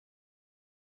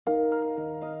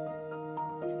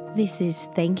This is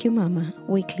Thank You Mama,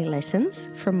 weekly lessons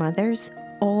from mothers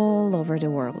all over the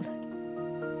world.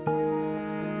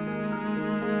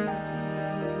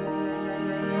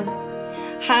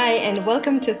 Hi, and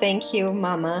welcome to Thank You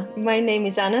Mama. My name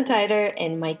is Anna Teider,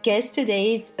 and my guest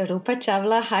today is Rupa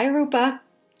Chawla. Hi, Rupa.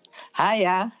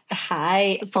 Hiya.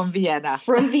 Hi. From Vienna.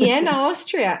 From Vienna,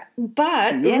 Austria.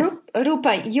 But yes.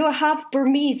 Rupa, you're half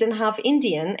Burmese and half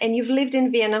Indian, and you've lived in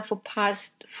Vienna for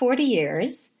past 40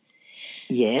 years.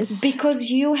 Yes. Because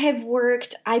you have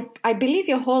worked, I believe,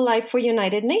 your whole life for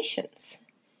United Nations.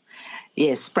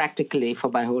 Yes, practically for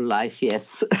my whole life,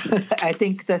 yes. I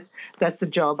think that's the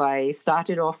job I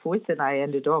started off with and I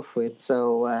ended off with.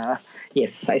 So,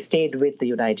 yes, I stayed with the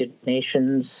United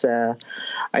Nations.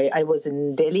 I was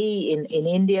in Delhi, in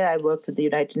India. I worked with the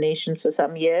United Nations for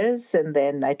some years, and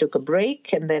then I took a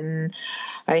break, and then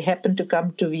I happened to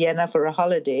come to Vienna for a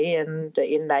holiday and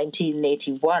in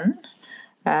 1981.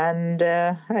 And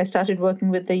I started working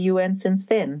with the UN since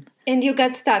then. And you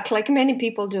got stuck, like many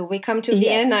people do. We come to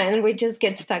Vienna and we just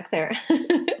get stuck there.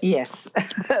 Yes,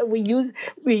 we use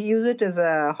it as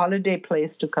a holiday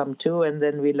place to come to, and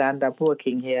then we'll end up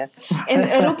working here. And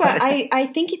Rupa,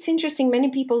 I think it's interesting. Many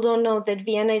people don't know that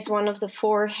Vienna is one of the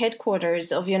 4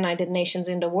 headquarters of United Nations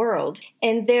in the world,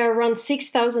 and there are around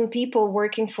 6,000 people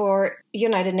working for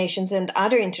United Nations and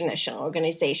other international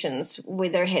organizations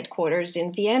with their headquarters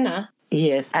in Vienna.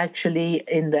 Yes, actually,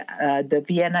 in the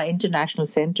Vienna International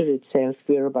Center itself,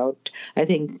 there are about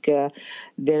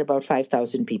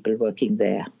 5,000 people working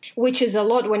there. Which is a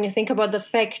lot when you think about the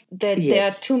fact that there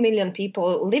are 2 million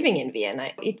people living in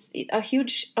Vienna. It's a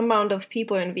huge amount of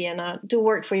people in Vienna do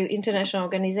work for international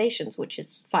organizations, which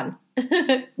is fun.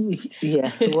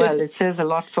 Yeah, well, it says a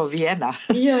lot for Vienna.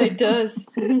 Yeah, it does.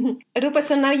 Rupa,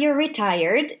 so now you're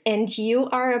retired and you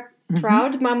are a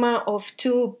proud mama of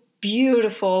 2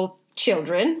 beautiful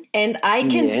children, and I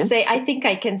think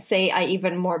I can say I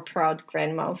even more proud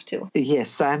grandma of 2.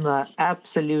 Yes, I'm an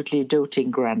absolutely doting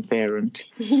grandparent.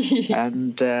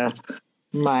 And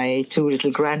my 2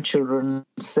 little grandchildren,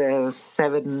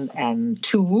 7 and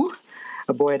 2,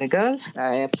 a boy and a girl.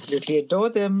 I absolutely adore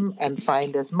them and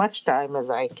find as much time as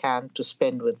I can to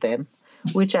spend with them,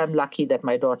 which I'm lucky that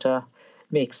my daughter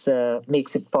makes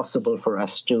it possible for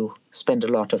us to spend a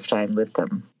lot of time with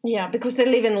them. Yeah, because they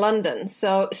live in London,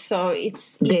 so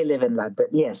they live in London.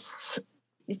 Yes,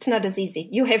 it's not as easy.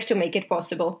 You have to make it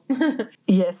possible.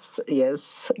 Yes, yeah.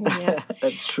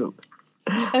 That's true.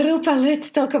 Rupa, let's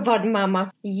talk about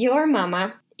Mama. Your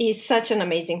Mama is such an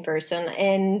amazing person,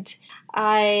 and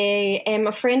I am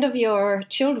a friend of your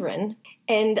children,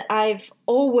 and I've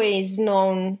always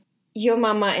known your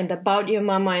Mama and about your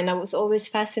Mama, and I was always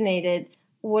fascinated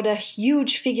what a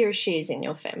huge figure she is in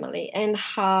your family and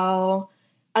how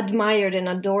admired and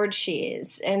adored she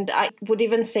is. And I would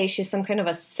even say she's some kind of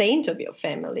a saint of your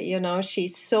family. You know,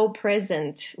 she's so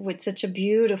present with such a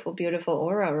beautiful, beautiful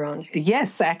aura around her.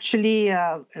 Yes, actually,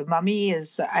 Mummy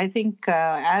is, I think,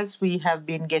 as we have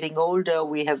been getting older,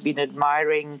 we have been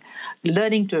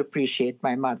learning to appreciate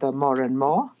my mother more and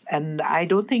more. And I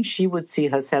don't think she would see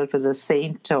herself as a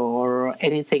saint or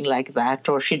anything like that,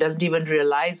 or she doesn't even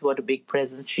realize what a big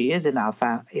presence she is in our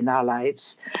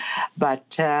lives.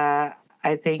 But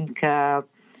I think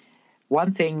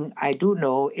one thing I do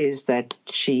know is that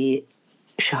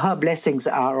her blessings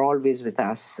are always with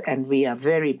us, and we are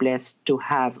very blessed to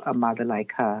have a mother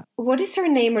like her. What is her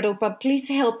name, Rupa? Please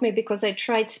help me because I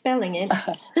tried spelling it.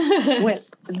 Well,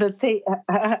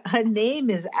 her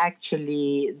name is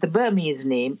actually, the Burmese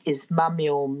name is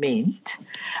Mamyo Mint,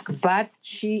 but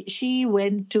she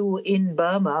went to, in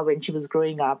Burma when she was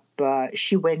growing up,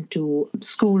 she went to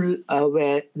school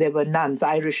where there were nuns,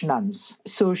 Irish nuns.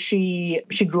 So she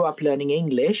grew up learning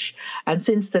English. And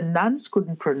since the nuns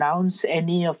couldn't pronounce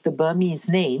any of the Burmese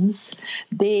names,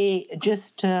 they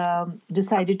just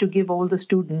decided to give all the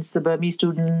students the Burmese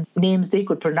student names they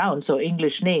could pronounce, or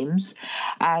English names.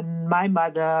 And my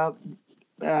mother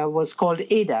was called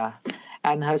Ada,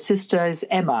 and her sister is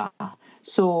Emma.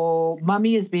 So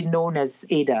Mummy has been known as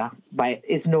Ada by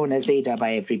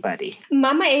everybody.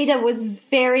 Mama Ada was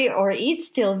is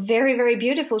still very, very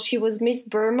beautiful. She was Miss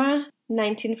Burma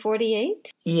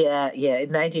 1948? Yeah.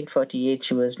 In 1948,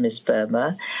 she was Miss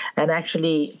Burma. And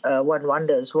actually, one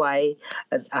wonders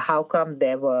how come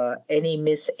there were any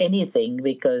Miss anything,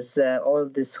 because all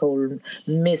this whole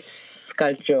Miss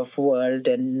culture of world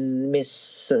and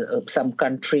Miss some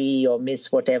country or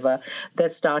Miss whatever,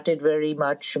 that started very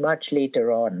much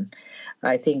later on.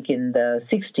 I think in the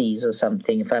 60s or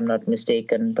something, if I'm not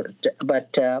mistaken.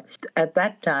 But at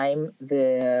that time,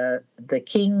 the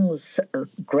king's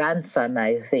grandson,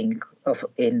 I think,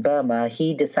 in Burma,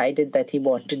 he decided that he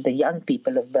wanted the young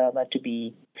people of Burma to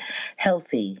be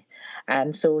healthy.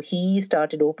 And so he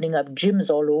started opening up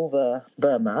gyms all over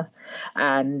Burma,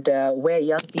 and where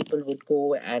young people would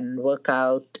go and work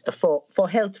out for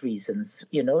health reasons,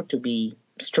 to be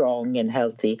strong and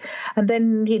healthy. And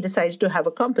then he decided to have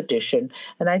a competition.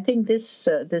 And I think this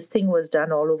thing was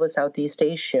done all over Southeast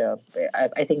Asia.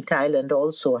 I think Thailand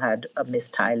also had a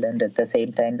Miss Thailand at the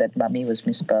same time that Mummy was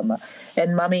Miss Burma.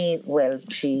 And Mummy, well,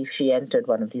 she entered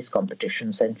one of these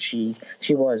competitions, and she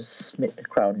was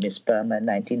crowned Miss Burma in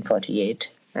 1948.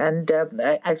 And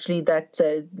actually, that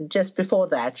just before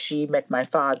that, she met my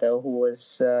father, who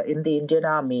was in the Indian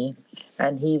Army,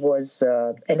 and he was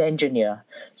an engineer.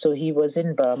 So he was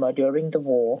in Burma during the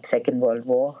war, Second World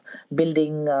War,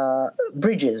 building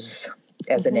bridges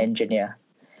as an engineer.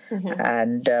 Mm-hmm.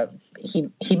 And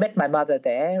he met my mother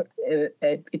there.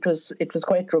 It was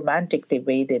quite romantic the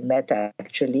way they met,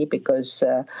 actually, because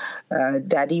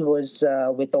Daddy was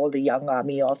with all the young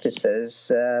army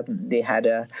officers. They had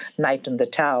a night in the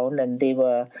town, and they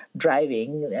were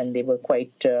driving, and they were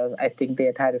quite. I think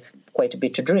they had quite a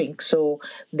bit to drink, so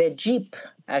their jeep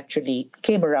actually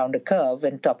came around a curve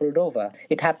and toppled over.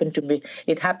 It happened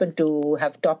to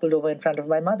have toppled over in front of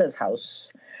my mother's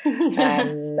house,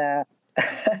 and.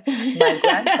 My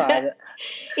grandfather.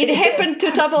 It happened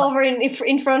to topple over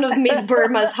in front of Miss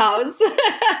Burma's house.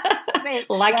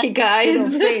 Lucky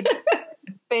guys.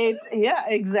 Fate. Yeah,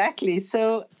 exactly.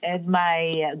 So, and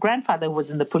my grandfather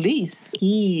was in the police.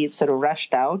 He sort of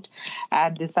rushed out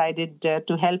and decided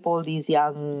to help all these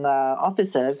young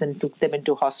officers and took them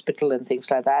into hospital and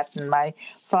things like that. And my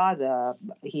father,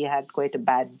 he had quite a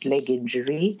bad leg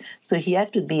injury, so he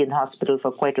had to be in hospital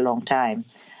for quite a long time.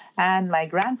 And my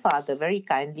grandfather very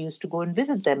kindly used to go and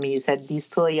visit them. He said, these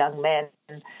poor young men,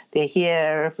 they're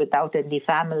here without any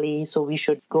family, so we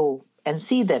should go and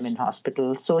see them in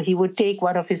hospital. So he would take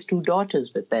one of his two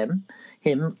daughters with him,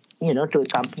 to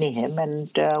accompany him. And,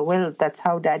 well, that's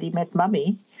how Daddy met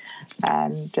Mummy.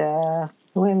 And,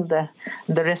 well,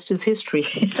 the rest is history.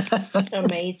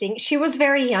 Amazing. She was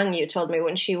very young, you told me,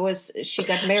 when she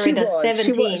got married at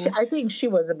 17. I think she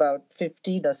was about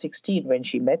 15 or 16 when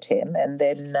she met him. And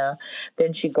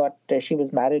then she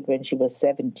was married when she was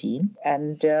 17.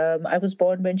 And I was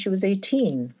born when she was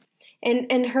 18.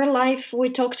 And her life, you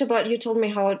told me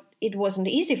how it wasn't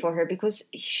easy for her because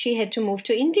she had to move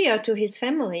to India to his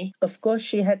family. Of course,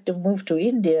 she had to move to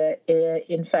India.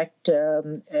 In fact,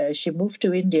 she moved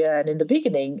to India, and in the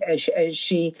beginning,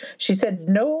 she said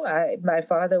no. My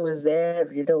father was there,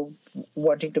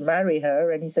 wanting to marry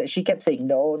her, and she kept saying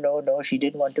no. She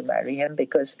didn't want to marry him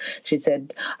because she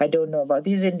said, I don't know about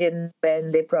these Indian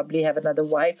men. They probably have another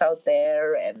wife out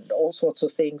there, and all sorts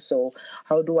of things. So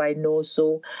how do I know?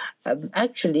 So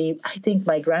actually, I think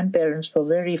my grandparents were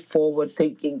very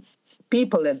forward-thinking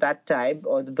people at that time,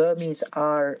 or the Burmese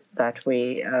are that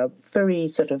way, very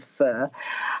sort of, the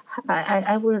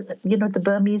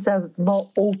Burmese are more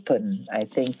open, I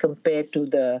think, compared to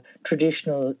the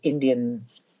traditional Indian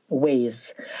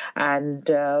ways. And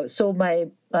so my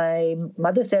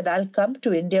mother said, I'll come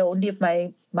to India only if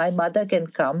my mother can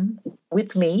come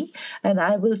with me, and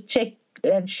I will check.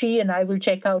 And she and I will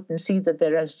check out and see that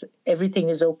everything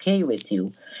is okay with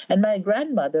you. And my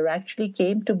grandmother actually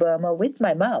came to Burma with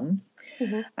my mom,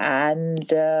 and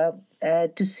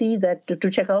to see that,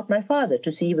 to check out my father,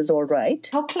 to see he was all right.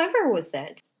 How clever was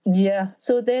that? Yeah.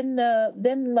 So then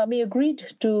Mummy agreed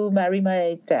to marry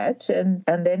my dad, and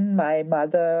then my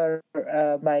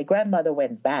grandmother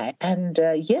went back. And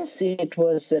yes, it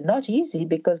was not easy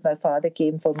because my father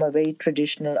came from a very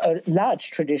large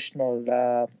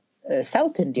traditional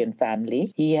South Indian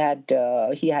family. He had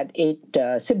 8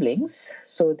 siblings,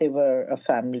 so they were a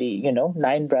family,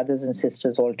 9 brothers and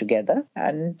sisters altogether.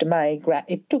 And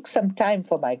it took some time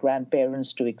for my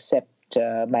grandparents to accept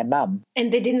my mum.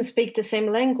 And they didn't speak the same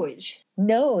language?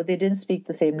 No, they didn't speak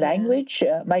the same language.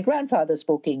 My grandfather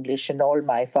spoke English, and all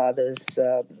my father's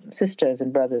sisters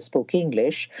and brothers spoke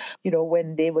English.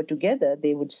 When they were together,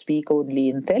 they would speak only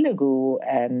in Telugu,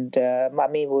 and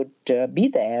Mummy would be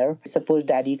there. Suppose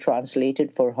Daddy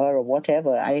translated for her or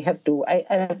whatever. I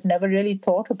have never really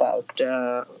thought about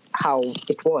how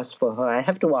it was for her. I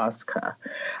have to ask her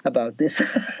about this.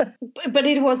 But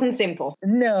it wasn't simple.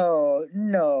 No.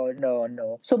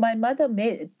 So my mother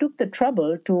took the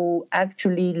trouble to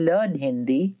actually learn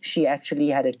Hindi. She actually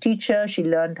had a teacher. She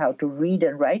learned how to read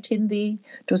and write Hindi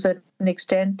to a certain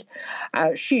extent.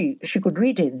 She could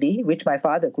read Hindi, which my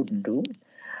father couldn't do.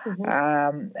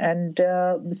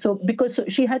 So because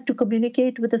she had to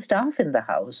communicate with the staff in the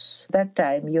house. That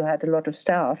time you had a lot of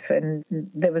staff, and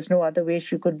there was no other way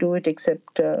she could do it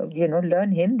except,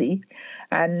 learn Hindi.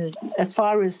 And as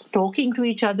far as talking to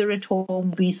each other at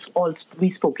home, we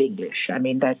spoke English. I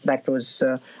mean, that was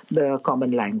the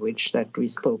common language that we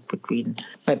spoke between.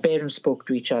 My parents spoke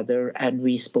to each other, and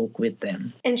we spoke with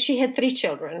them. And she had 3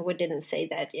 children. We didn't say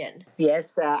that yet.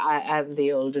 Yes, I'm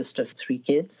the oldest of 3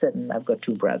 kids, and I've got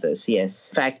 2 brothers.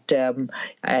 Yes, in fact,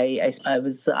 I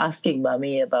was asking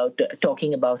Mummy about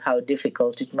talking about how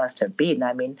difficult it must have been.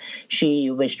 I mean,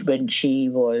 when she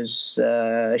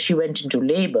went into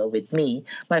labor with me.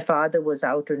 My father was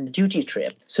out on a duty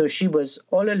trip, so she was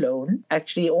all alone.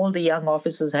 Actually, all the young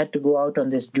officers had to go out on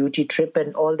this duty trip,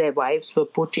 and all their wives were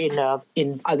put in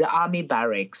the army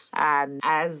barracks. And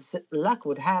as luck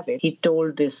would have it, he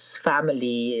told this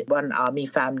family, one army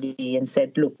family, and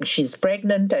said, "Look, she's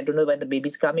pregnant. I don't know when the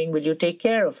baby's coming. Will you take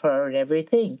care of her and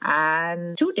everything?"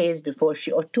 And 2 days before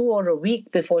a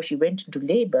week before she went into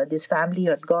labor, this family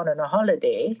had gone on a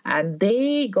holiday, and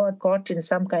they got caught in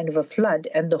some kind of a flood,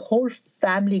 and the whole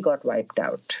family got wiped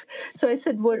out. So I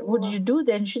said, what did you do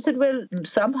then? She said, well,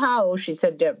 somehow, she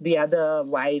said, the other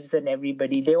wives and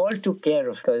everybody, they all took care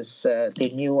of us.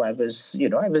 They knew I was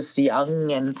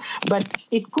young, but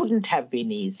it couldn't have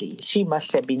been easy. She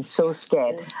must have been so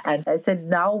scared. And I said,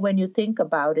 now when you think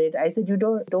about it, I said, you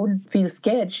don't feel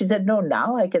scared. She said, no,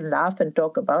 now I can laugh and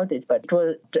talk about it, but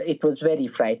it was very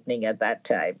frightening at that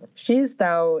time. She's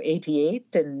now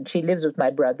 88, and she lives with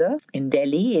my brother in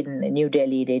New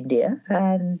Delhi in India.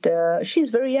 And she's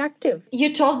very active.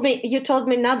 You told me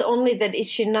not only that is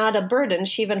she not a burden,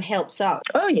 she even helps out.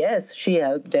 Oh yes, she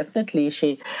helped definitely.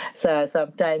 She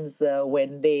sometimes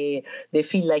when they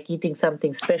feel like eating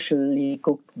something specially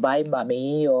cooked by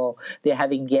Mummy, or they're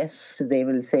having guests, they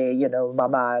will say,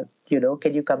 Mama,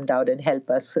 can you come down and help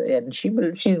us? And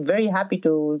she's very happy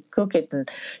to cook it, and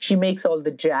she makes all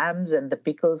the jams and the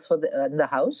pickles in the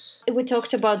house. We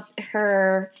talked about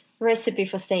her recipe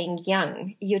for staying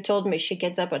young. You told me she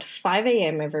gets up at 5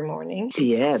 a.m. every morning.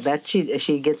 Yeah, that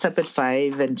she gets up at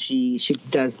 5, and she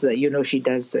does she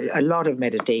does a lot of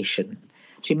meditation.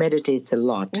 She meditates a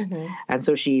lot, and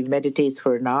so she meditates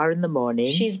for an hour in the morning.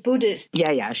 She's Buddhist.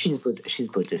 Yeah, she's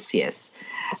Buddhist, yes.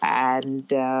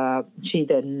 And she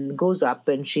then goes up,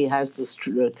 and she has this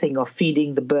thing of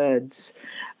feeding the birds.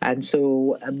 And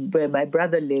so where my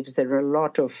brother lives, there are a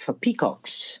lot of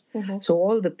peacocks. So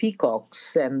all the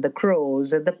peacocks and the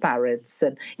crows and the parrots,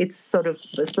 and it's sort of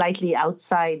slightly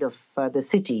outside of the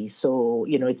city. So,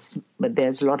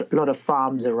 there's a lot of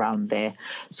farms around there.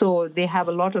 So they have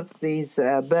a lot of these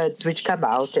birds which come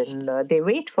out, and they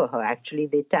wait for her, actually.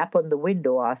 They tap on the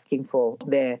window asking for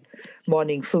their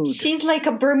morning food. She's like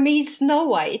a Burmese Snow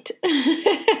White.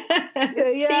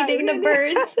 Feeding the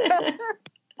birds.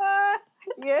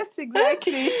 Yes,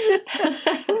 exactly.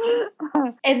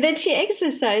 And then she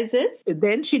exercises.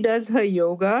 Then she does her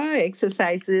yoga,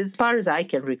 exercises. As far as I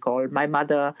can recall, my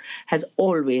mother has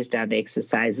always done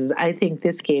exercises. I think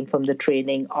this came from the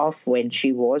training of when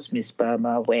she was Miss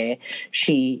Burma, where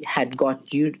she had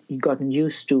gotten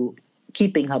used to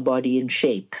keeping her body in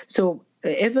shape. So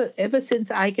ever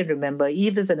since I can remember,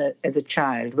 even as a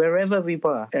child, wherever we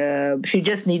were, she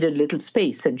just needed a little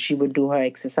space, and she would do her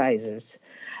exercises.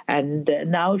 And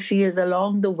now she is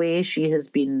along the way. She has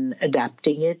been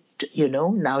adapting it.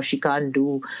 Now she can't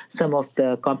do some of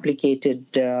the complicated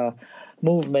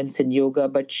movements in yoga,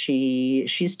 but she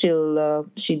still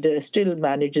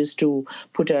manages to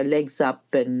put her legs up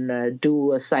and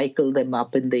cycle them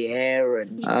up in the air,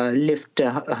 and lift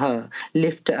her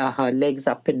legs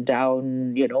up and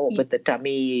down, with the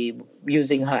tummy,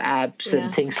 using her abs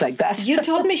and things like that. You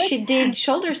told me she did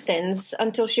shoulder stands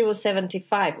until she was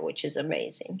 75, which is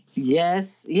amazing.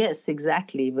 Yes,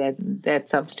 exactly. When at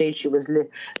some stage she was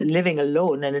living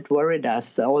alone, and it worried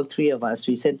us, all 3 of us.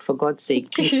 We said, for God's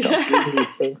sake, please stop doing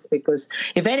these things, because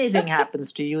if anything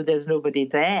happens to you, there's nobody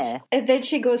there. And then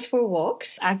she goes for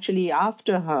walks. Actually,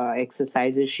 after her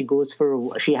exercises, she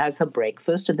has her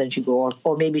breakfast, and then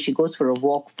or maybe she goes for a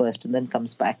walk first and then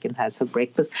comes back and has her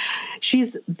breakfast.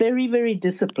 She's very, very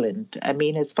disciplined. I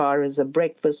mean, as far as a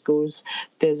breakfast goes,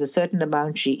 there's a certain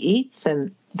amount she eats,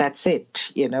 and that's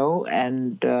it,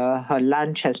 and her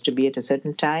lunch has to be at a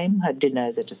certain time, her dinner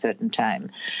is at a certain time.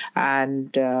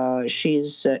 And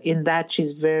she's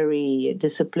very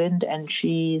disciplined, and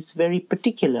she's very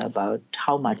particular about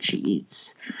how much she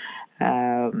eats.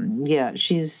 Yeah,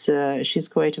 she's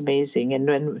quite amazing.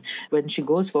 And when she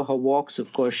goes for her walks,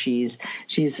 of course, she's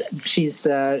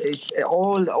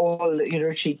all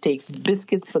she takes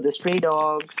biscuits for the stray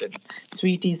dogs and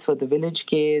sweeties for the village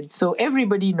kids. So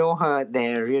everybody know her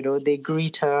there. They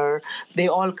greet her. They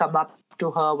all come up to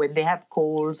her when they have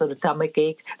colds or a stomach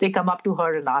ache. They come up to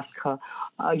her and ask her,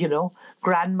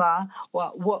 Grandma,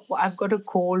 I've got a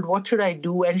cold. What should I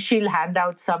do? And she'll hand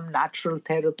out some natural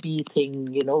therapy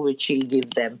thing, which she'll give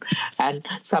them. And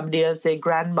somebody will say,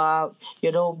 Grandma,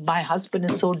 my husband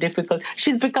is so difficult.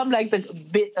 She's become like the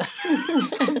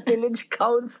village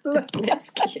counselor.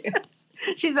 That's cute.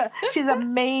 She's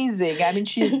amazing. I mean,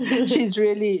 she's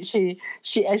really she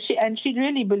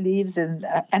really believes in,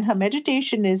 and her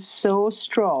meditation is so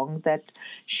strong that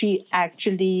she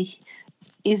actually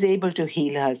is able to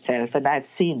heal herself, and I've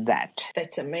seen that.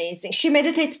 That's amazing. She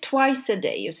meditates twice a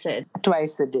day, you said?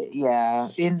 Twice a day, yeah.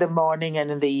 In the morning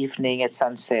and in the evening at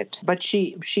sunset. But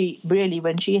she really,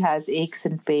 when she has aches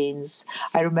and pains,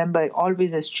 I remember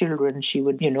always as children, she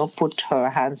would, put her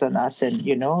hands on us and,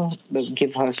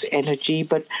 give us energy.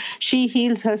 But she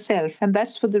heals herself. And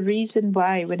that's for the reason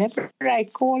why whenever I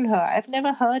call her, I've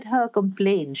never heard her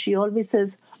complain. She always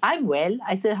says, I'm well.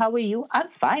 I said, how are you? I'm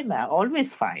fine. I'm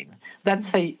always fine. That's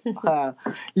her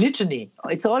litany.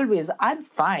 It's always, I'm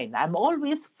fine. I'm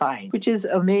always fine, which is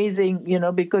amazing,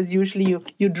 because usually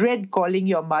you dread calling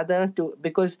your mother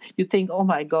because you think, oh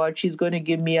my God, she's going to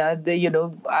give me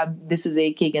this is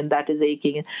aching and that is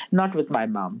aching. Not with my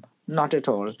mom. Not at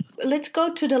all. Let's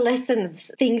go to the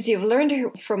lessons, things you've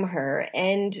learned from her.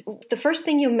 And the first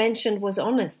thing you mentioned was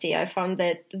honesty. I found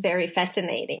that very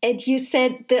fascinating. And you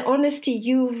said the honesty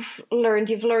you've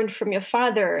learned from your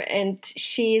father, and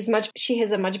she has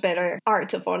a much better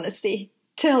art of honesty.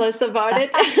 Tell us about it.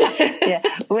 Yeah,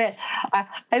 well,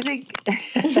 I think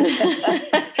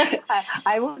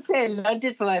I won't say I learned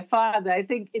it from my father. I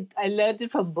think I learned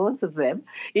it from both of them.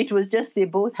 It was just they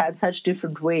both had such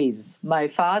different ways. My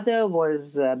father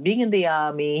was, being in the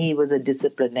army, he was a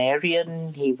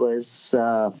disciplinarian. He was,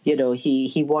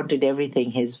 he wanted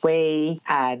everything his way,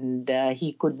 and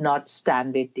he could not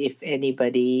stand it if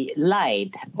anybody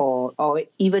lied or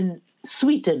even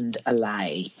sweetened a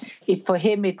lie. For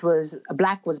him, it was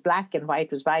black was black and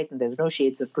white was white, and there was no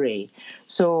shades of gray.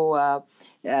 So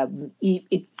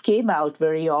it came out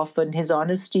very often. His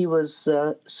honesty was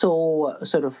so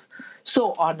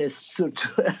honest,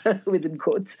 within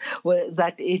quotes,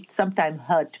 that it sometimes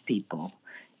hurt people.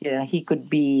 He could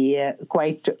be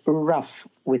quite rough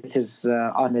with his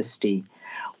honesty.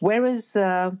 Whereas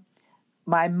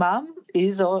my mom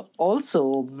is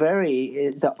also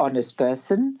is an honest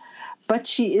person, but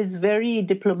she is very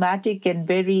diplomatic and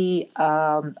very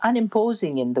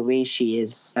unimposing in the way she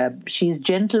is. She's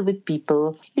gentle with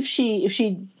people. If she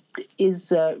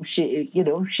is,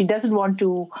 she doesn't want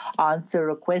to answer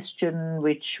a question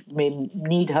which may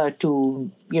need her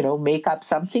to, make up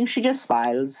something. She just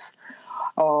smiles.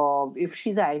 Or if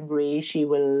she's angry, she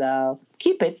will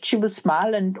keep it. She will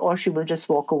smile or she will just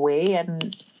walk away,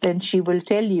 and then she will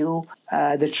tell you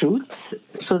the truth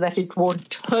so that it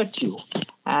won't hurt you.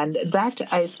 And that,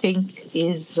 I think,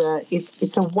 is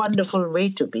it's a wonderful way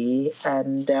to be,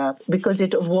 and because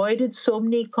it avoided so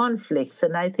many conflicts.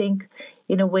 And I think,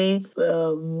 in a way,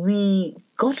 we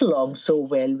got along so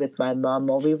well with my mom,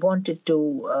 or we wanted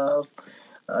to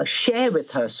share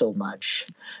with her so much,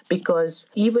 because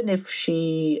even if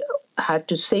she had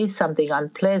to say something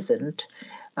unpleasant,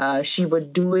 she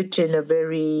would do it in a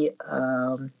very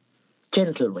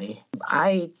gentle way.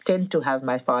 I tend to have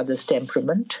my father's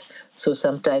temperament, so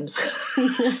sometimes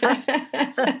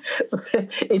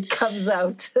it comes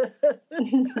out,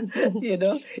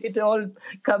 it all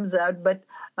comes out. But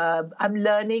I'm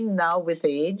learning now with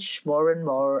age, more and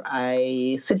more.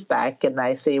 I sit back and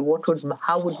I say,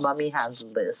 how would mommy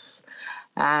handle this?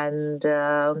 And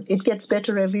it gets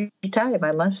better every time,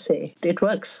 I must say. It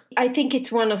works. I think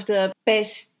it's one of the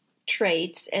best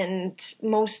traits and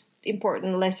most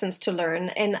important lessons to learn.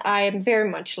 And I am very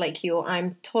much like you.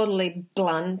 I'm totally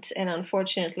blunt and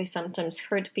unfortunately sometimes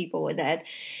hurt people with that.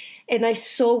 And I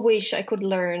so wish I could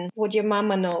learn what your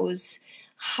mama knows,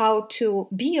 how to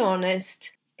be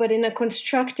honest, but in a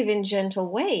constructive and gentle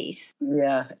ways.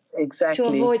 Yeah, exactly. To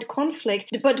avoid conflict.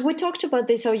 But we talked about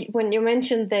this when you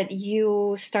mentioned that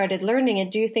you started learning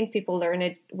it. Do you think people learn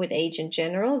it with age in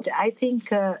general? I think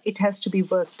it has to be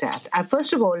worked at.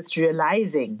 First of all, it's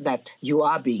realizing that you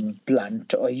are being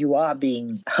blunt or you are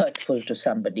being hurtful to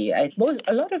somebody. A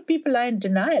lot of people are in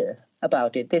denial.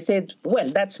 about it. They said, well,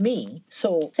 that's me,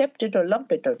 so accept it or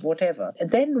lump it or whatever.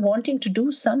 And then wanting to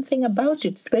do something about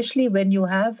it, especially when you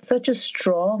have such a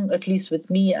strong, at least with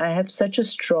me, I have such a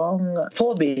strong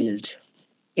forebuild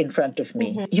in front of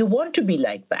me. Mm-hmm. You want to be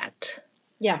like that.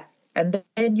 Yeah. And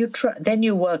then you try, then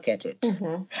you work at it.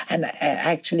 Mm-hmm. And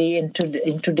actually, in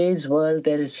today's world,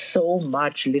 there is so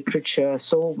much literature,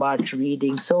 so much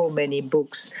reading, so many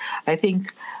books. I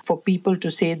think for people to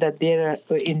say that they're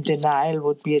in denial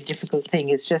would be a difficult thing.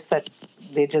 It's just that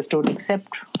they just don't accept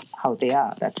how they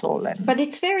are. That's all. But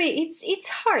it's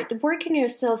hard. Working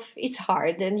yourself is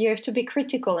hard, and you have to be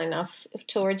critical enough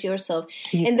towards yourself.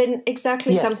 And then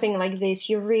exactly something like this,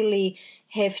 you really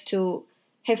have to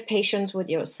have patience with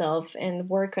yourself and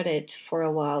work at it for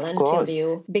a while until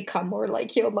you become more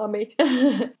like your mommy.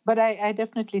 But I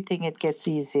definitely think it gets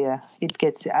easier. It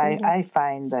gets. I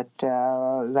find that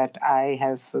that I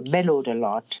have mellowed a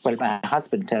lot. Well, my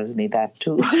husband tells me that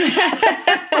too.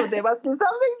 So there must be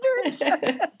something to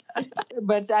it.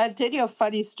 But I'll tell you a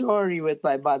funny story with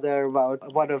my mother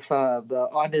about one of her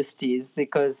honesties,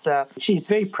 because she's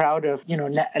very proud of,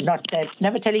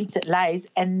 never telling lies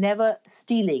and never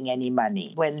stealing any money.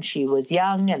 When she was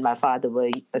young and my father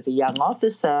was a young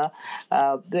officer,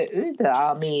 the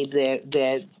army,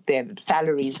 their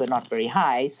salaries were not very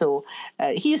high. So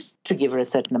he used to give her a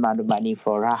certain amount of money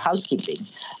for her housekeeping.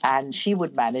 And she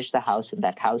would manage the house in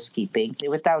that housekeeping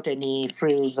without any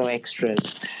frills or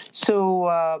extras.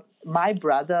 So my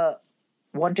brother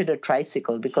wanted a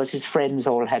tricycle because his friends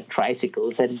all had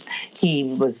tricycles, and he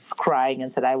was crying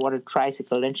and said, I want a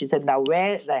tricycle. And she said, now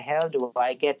where the hell do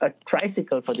I get a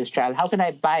tricycle for this child? How can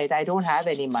I buy it? I don't have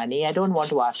any money. I don't want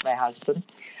to ask my husband.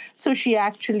 So she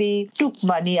actually took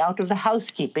money out of the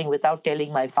housekeeping without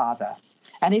telling my father.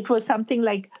 And it was something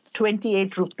like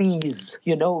 28 rupees,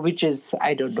 which is,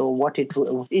 I don't know what it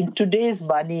was. In today's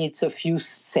money, it's a few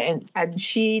cents. And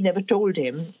she never told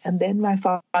him. And then my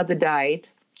father died.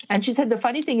 And she said, the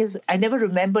funny thing is, I never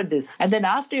remembered this. And then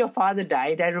after your father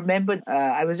died, I remembered,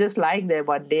 I was just lying there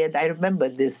one day and I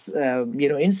remembered this,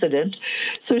 incident.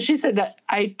 So she said,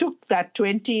 I took that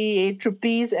 28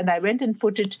 rupees and I went and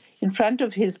put it in front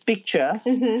of his picture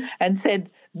and said,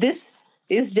 this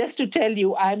is just to tell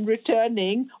you I'm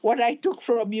returning what I took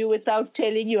from you without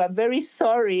telling you. I'm very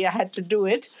sorry I had to do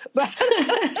it. But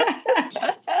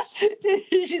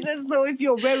she says, so if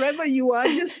you're wherever you are,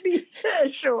 just be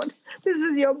assured this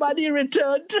is your money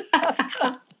returned.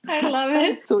 I love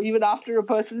it. So even after a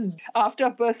person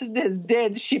is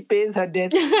dead, she pays her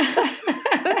debts.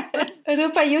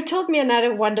 Rupa, you told me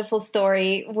another wonderful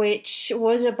story, which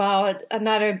was about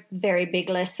another very big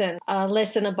lesson, a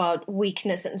lesson about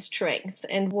weakness and strength,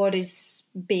 and what is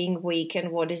being weak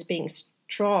and what is being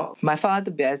strong. My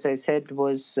father, as I said,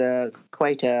 was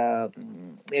quite a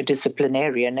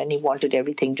disciplinarian, and he wanted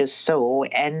everything just so.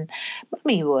 And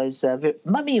Mummy was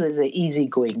an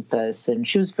easygoing person.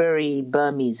 She was very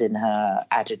Burmese in her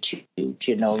attitude.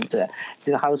 The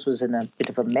house was in a bit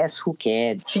of a mess. Who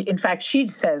cared? In fact, she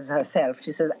says herself.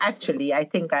 She says, actually, I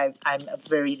think I'm a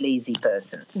very lazy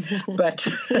person, but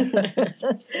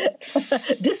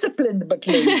disciplined but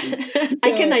lazy.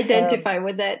 I can identify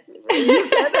with that.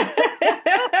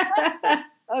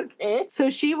 Okay. So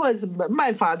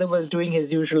my father was doing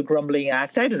his usual grumbling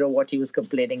act. I don't know what he was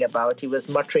complaining about. He was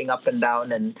muttering up and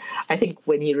down. And I think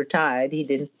when he retired, he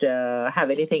didn't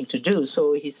have anything to do.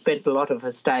 So he spent a lot of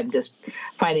his time just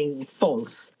finding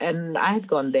faults. And I had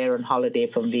gone there on holiday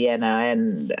from Vienna,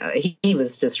 and he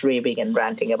was just raving and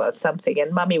ranting about something.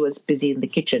 And Mummy was busy in the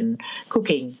kitchen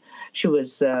cooking. She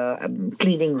was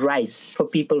cleaning rice. For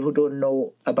people who don't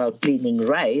know about cleaning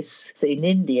rice, so in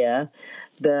India,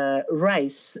 the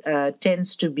rice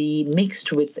tends to be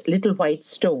mixed with little white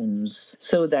stones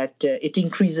so that it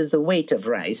increases the weight of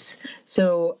rice.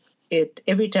 So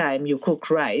every time you cook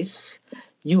rice,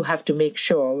 you have to make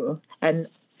sure, and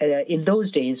in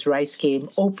those days, rice came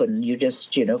open. You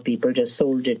just, people just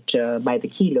sold it by the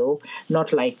kilo,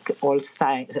 not like all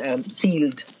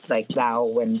sealed like now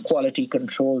when quality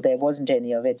control, there wasn't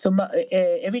any of it. So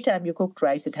every time you cooked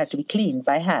rice, it had to be cleaned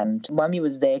by hand. Mummy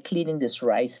was there cleaning this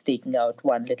rice, taking out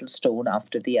one little stone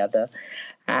after the other.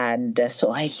 And so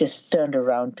I just turned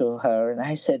around to her and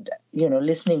I said,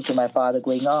 listening to my father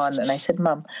going on, and I said,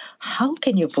 Mum, how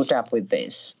can you put up with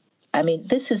this? I mean,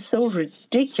 this is so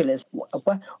ridiculous.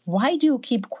 Why do you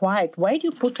keep quiet? Why do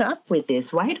you put up with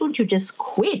this? Why don't you just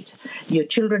quit? Your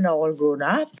children are all grown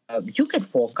up. You can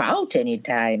walk out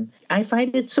anytime. I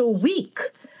find it so weak.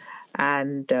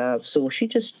 And so she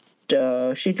just,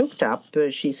 she looked up.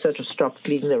 She sort of stopped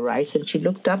cleaning the rice and she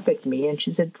looked up at me and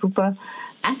she said, Rupa,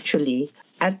 actually,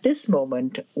 at this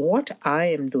moment, what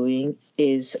I am doing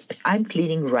is I'm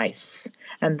cleaning rice.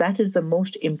 And that is the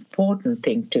most important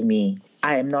thing to me.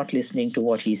 I am not listening to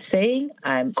what he's saying.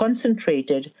 I'm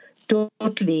concentrated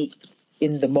totally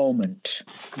in the moment,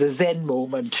 the Zen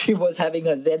moment. She was having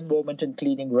a Zen moment in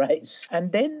cleaning rice.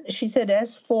 And then she said,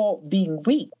 as for being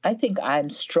weak, I think I'm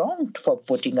strong for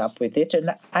putting up with it.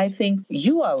 And I think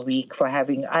you are weak for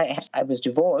having, I was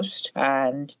divorced,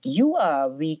 and you are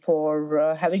weak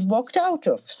for having walked out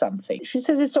of something. She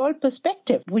says it's all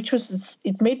perspective,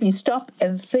 it made me stop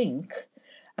and think.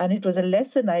 And it was a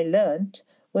lesson I learned,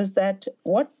 was that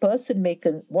one person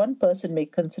may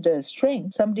consider a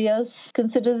strength, somebody else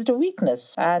considers it a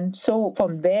weakness. And so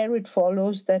from there it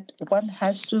follows that one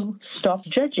has to stop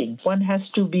judging. One has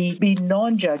to be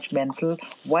non-judgmental,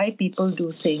 why people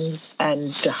do things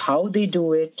and how they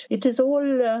do it. It is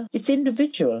all, it's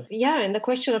individual. Yeah, and the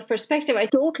question of perspective.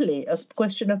 Totally a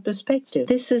question of perspective.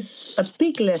 This is a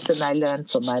big lesson I learned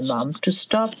from my mom, to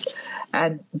stop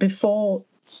and before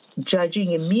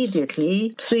judging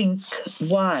immediately, think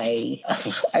why.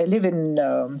 I live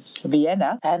in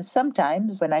Vienna, and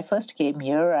sometimes when I first came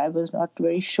here, I was not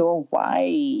very sure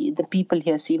why the people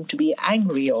here seem to be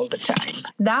angry all the time.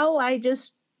 Now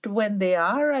when they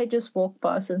are, I just walk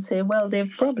past and say, well,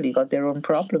 they've probably got their own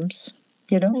problems.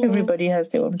 Everybody has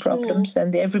their own problems,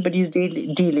 and everybody's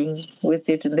dealing with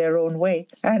it in their own way.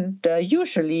 And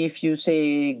usually if you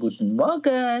say, Guten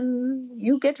Morgen,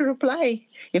 you get a reply.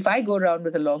 If I go around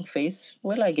with a long face,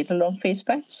 well, I get a long face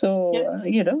back. So,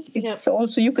 it's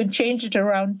also, you can change it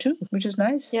around too, which is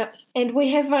nice. Yeah. And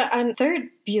we have a third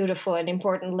beautiful and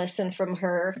important lesson from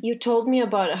her. You told me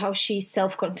about how she's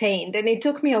self-contained, and it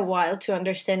took me a while to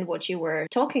understand what you were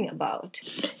talking about.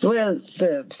 Well,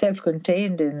 the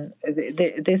self-contained,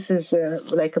 this is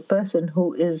like a person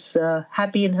who is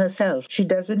happy in herself. She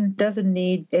doesn't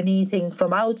need anything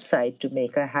from outside to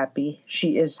make her happy.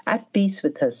 She is at peace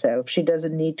with herself. She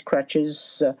doesn't need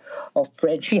crutches of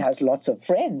friends. She has lots of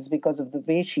friends because of the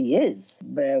way she is.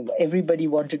 Everybody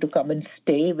wanted to come and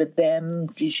stay with them.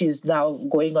 She's now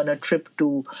going on a trip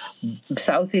to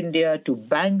South India, to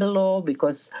Bangalore,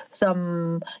 because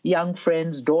some young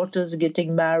friend's daughter's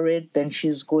getting married. Then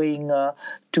she's going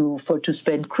to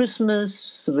spend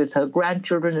Christmas with her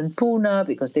grandchildren in Pune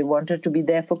because they want her to be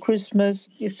there for Christmas.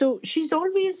 So she's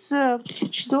always,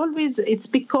 it's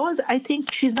because I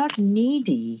think she's not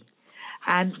needy.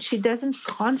 And she doesn't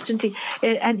constantly,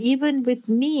 and even with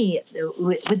me,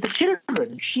 with the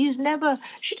children, she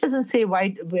doesn't say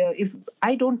why. If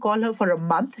I don't call her for a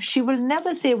month, she will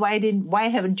never say why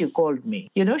haven't you called me?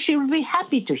 She will be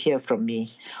happy to hear from me.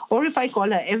 Or if I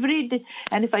call her every day,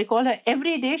 and if I call her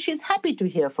every day, she's happy to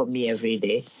hear from me every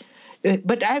day.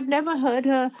 But I've never heard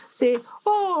her say,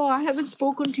 oh, I haven't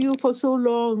spoken to you for so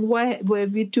long. Why were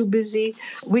we too busy?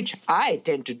 Which I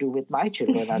tend to do with my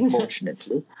children,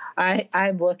 unfortunately.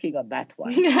 I'm working on that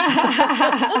one. Yes,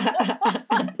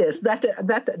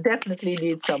 that definitely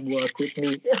needs some work with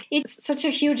me. It's such a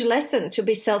huge lesson to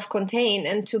be self-contained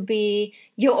and to be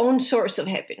your own source of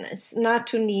happiness, not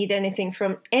to need anything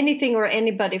from anything or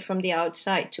anybody from the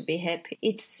outside to be happy.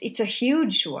 It's a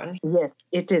huge one. Yes,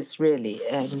 it is really.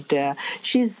 And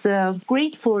she's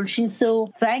grateful. She's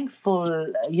so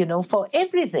thankful, for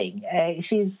everything.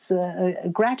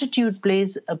 Gratitude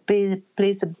plays a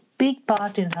big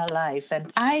part in her life.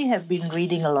 And I have been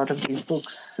reading a lot of these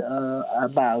books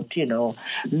about,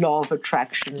 law of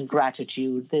attraction,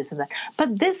 gratitude, this and that. But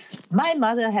my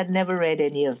mother had never read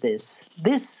any of this.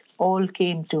 This all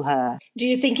came to her. Do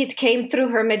you think it came through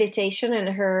her meditation and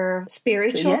her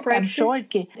spiritual practice? I'm sure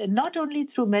it came, not only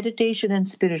through meditation and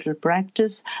spiritual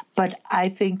practice, but I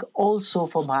think also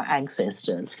from her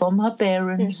ancestors, from her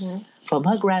parents, from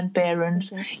her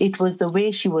grandparents. It was the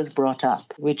way she was brought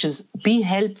up, which is be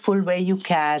helpful where you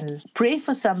can. Pray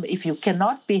for some. If you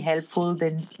cannot be helpful,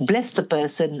 then bless the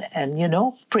person and,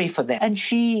 pray for them. And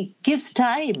she gives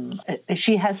time.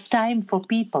 She has time for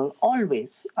people,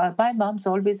 always. My mom's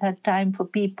always had time for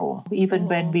people, even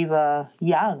when we were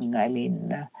young. I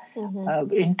mean,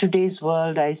 in today's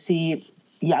world, I see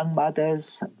young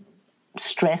mothers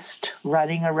stressed,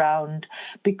 running around,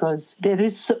 because there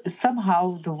is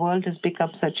somehow the world has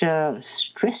become such a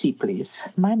stressy place.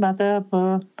 My mother,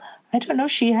 I don't know,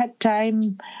 she had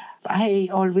time. I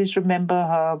always remember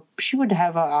her, she would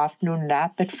have her afternoon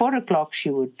nap. At 4 o'clock, she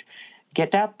would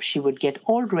get up, she would get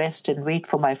all dressed and wait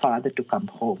for my father to come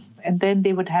home. And then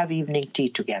they would have evening tea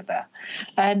together.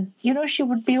 And, she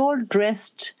would be all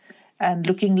dressed and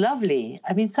looking lovely.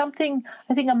 I mean, something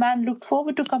I think a man looked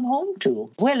forward to come home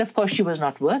to. Well, of course, she was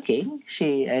not working.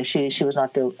 She was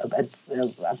not.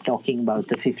 I'm talking about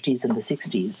the 50s and the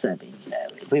 60s. I mean,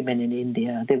 women in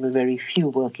India. There were very few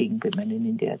working women in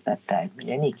India at that time. In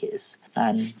any case,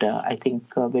 and I think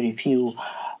very few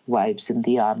wives in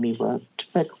the army worked.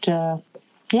 But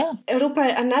yeah.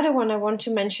 Rupa, another one I want to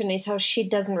mention is how she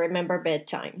doesn't remember bad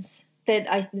times.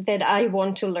 That I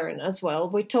want to learn as well.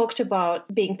 We talked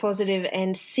about being positive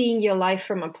and seeing your life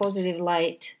from a positive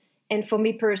light. And for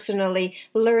me personally,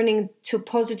 learning to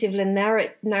positively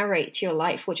narrate your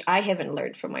life, which I haven't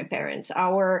learned from my parents.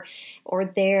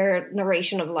 Their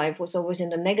narration of life was always in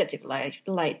the negative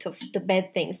light of the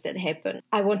bad things that happen.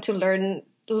 I want to learn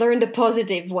the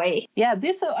positive way. Yeah,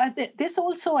 this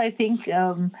also, I think,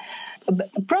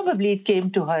 probably it came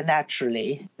to her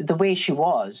naturally, the way she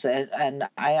was. And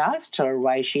I asked her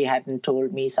why she hadn't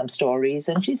told me some stories.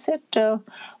 And she said,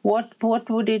 what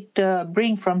would it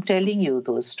bring from telling you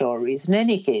those stories in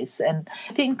any case? And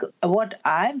I think what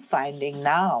I'm finding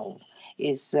now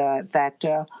is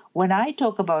that when I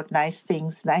talk about nice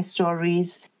things, nice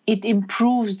stories, it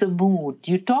improves the mood.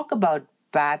 You talk about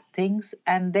bad things,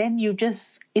 and then you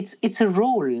just it's a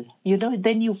role,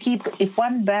 then you keep if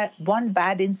one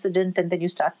bad incident, and then you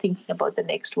start thinking about the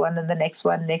next one and the next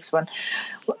one.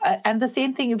 And the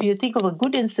same thing if you think of a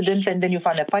good incident, and then you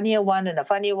find a funnier one and a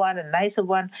funnier one and a nicer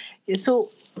one. So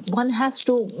one has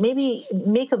to maybe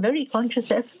make a very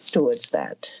conscious effort towards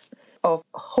that, of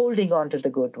holding on to the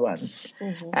good ones.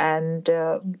 Mm-hmm. And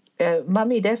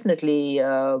Mummy definitely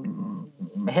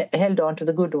held on to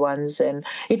the good ones, and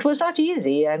it was not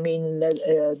easy. I mean,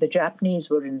 the Japanese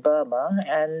were in Burma,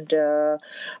 and her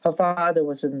father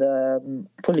was in the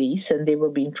police, and they were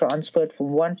being transferred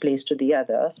from one place to the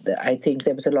other. I think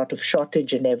there was a lot of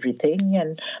shortage and everything,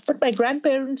 but my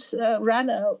grandparents ran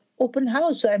a open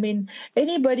house. I mean,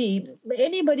 anybody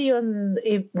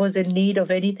was in need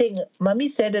of anything. Mummy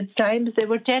said at times there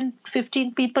were 10,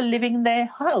 15 people living in their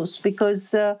house,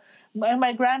 because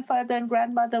my grandfather and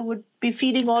grandmother would be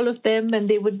feeding all of them, and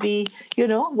they would be,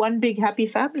 one big happy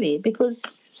family, because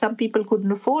some people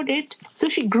couldn't afford it. So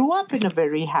she grew up in a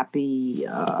very happy,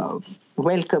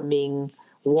 welcoming,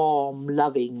 warm,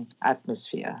 loving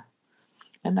atmosphere.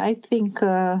 And I think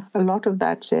a lot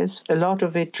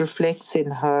of it reflects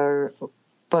in her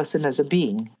person as a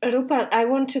being. Rupa, I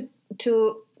want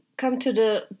to come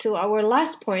to our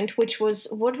last point, which was,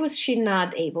 what was she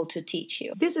not able to teach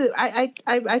you? This is I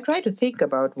try to think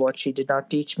about what she did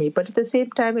not teach me, but at the same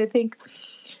time, I think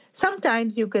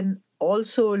sometimes you can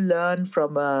also learn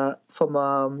from a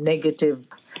negative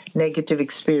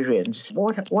experience.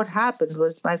 What happened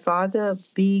was my father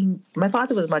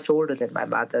was much older than my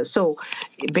mother. So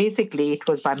basically it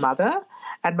was my mother,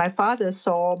 and my father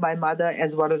saw my mother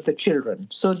as one of the children.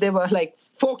 So there were like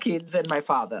 4 kids and my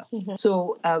father. Mm-hmm.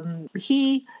 So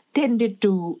he tended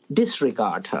to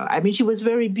disregard her. I mean, she was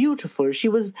very beautiful.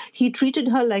 He treated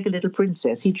her like a little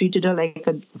princess. He treated her like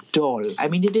a doll. I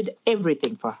mean, he did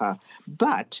everything for her.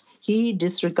 But he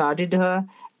disregarded her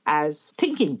as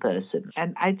thinking person.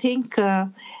 And I think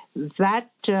that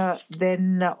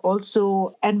then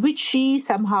also, and which she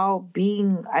somehow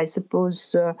being, I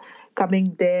suppose,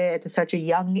 coming there at such a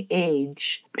young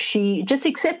age, she just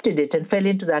accepted it and fell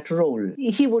into that role.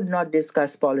 He would not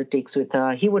discuss politics with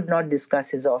her. He would not discuss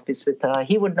his office with her.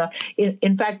 He would not.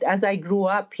 In fact, as I grew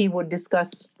up, he would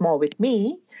discuss more with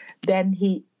me than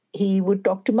he would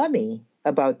talk to Mummy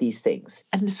about these things.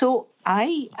 And so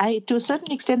I to a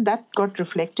certain extent, that got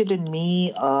reflected in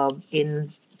me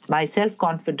in my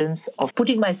self-confidence of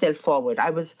putting myself forward.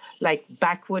 I was like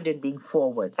backward and being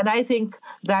forward. And I think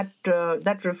that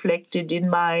reflected in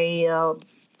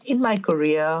my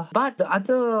career. But the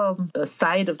other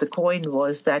side of the coin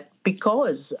was that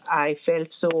because I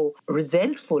felt so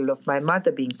resentful of my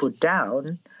mother being put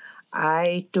down,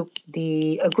 I took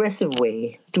the aggressive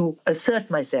way to assert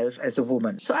myself as a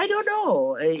woman. So I don't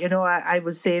know. I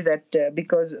would say that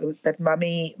because that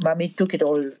mummy took it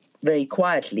all very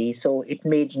quietly, so it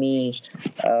made me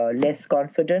less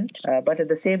confident. But at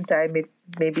the same time, it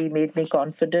maybe made me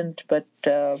confident, but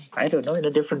I don't know, in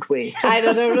a different way. I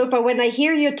don't know, Rupa. When I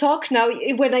hear you talk now,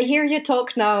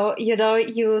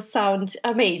 you sound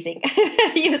amazing.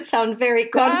 You sound very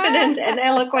confident and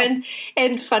eloquent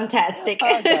and fantastic.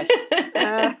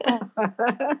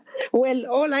 Well,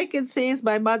 all I can say is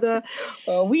my mother,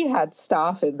 we had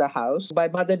staff in the house. My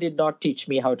mother did not teach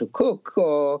me how to cook,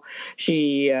 or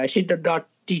she did not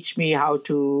teach me how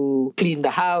to clean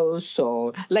the house,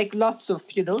 or like lots of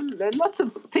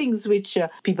things which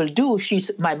people do.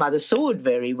 My mother sewed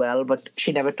very well, but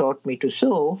she never taught me to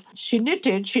sew. She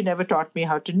knitted. She never taught me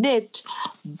how to knit.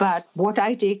 But what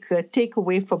I take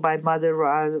away from my mother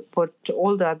are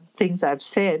all the things I've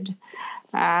said.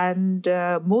 And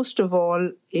most of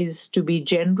all is to be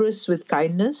generous with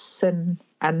kindness and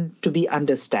to be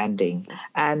understanding,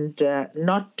 and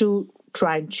not to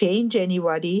try and change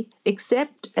anybody,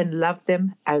 accept and love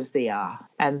them as they are.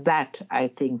 And that, I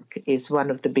think, is one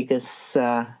of the biggest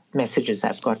messages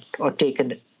I've got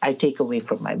I take away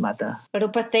from my mother.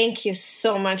 Rupa, thank you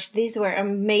so much. These were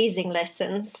amazing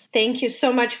lessons. Thank you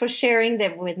so much for sharing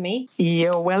them with me.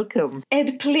 You're welcome.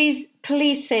 And please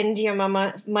send your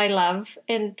mama my love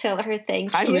and tell her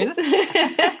thank you.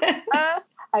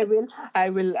 I will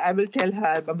tell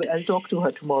her. I'll talk to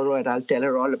her tomorrow and I'll tell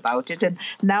her all about it. And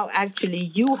now actually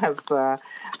you have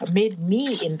made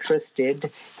me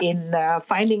interested in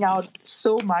finding out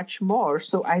so much more.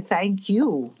 So I thank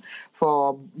you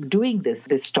for doing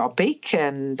this topic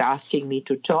and asking me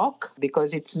to talk,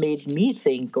 because it's made me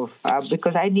think of,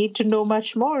 because I need to know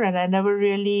much more. And I never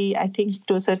really, I think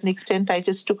to a certain extent, I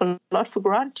just took a lot for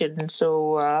granted. And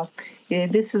so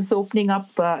this is opening up,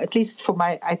 at least for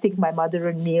my mother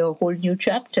and me, a whole new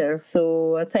chapter.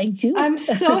 So thank you. I'm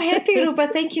so happy, Rupa.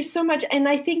 Thank you so much. And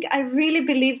I really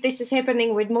believe this is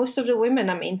happening with most of the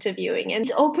women I'm interviewing. And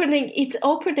it's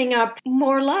opening up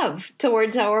more love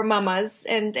towards our mamas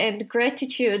and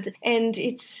gratitude. And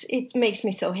it makes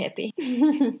me so happy.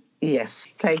 Yes.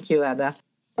 Thank you, Anna.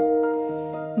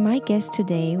 My guest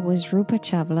today was Rupa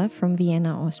Chawla from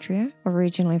Vienna, Austria,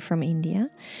 originally from India.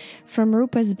 From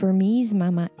Rupa's Burmese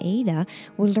mama Ada,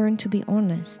 we learned to be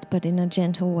honest, but in a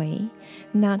gentle way,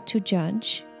 not to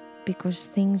judge, because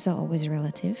things are always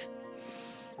relative.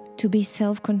 To be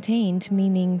self-contained,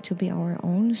 meaning to be our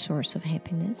own source of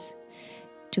happiness.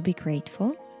 To be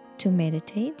grateful, to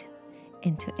meditate,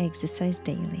 and to exercise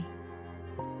daily.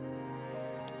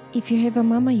 If you have a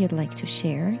mama you'd like to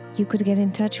share, you could get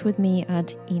in touch with me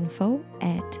at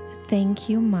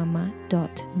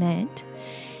info@thankyouMama.net.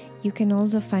 You can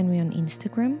also find me on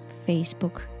Instagram,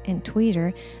 Facebook, and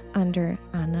Twitter under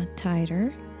Anna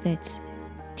Teider. That's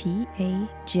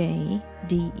TAJDER.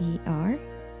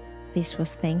 This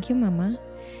was Thank You Mama.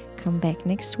 Come back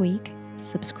next week,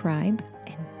 subscribe,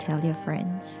 and tell your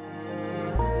friends.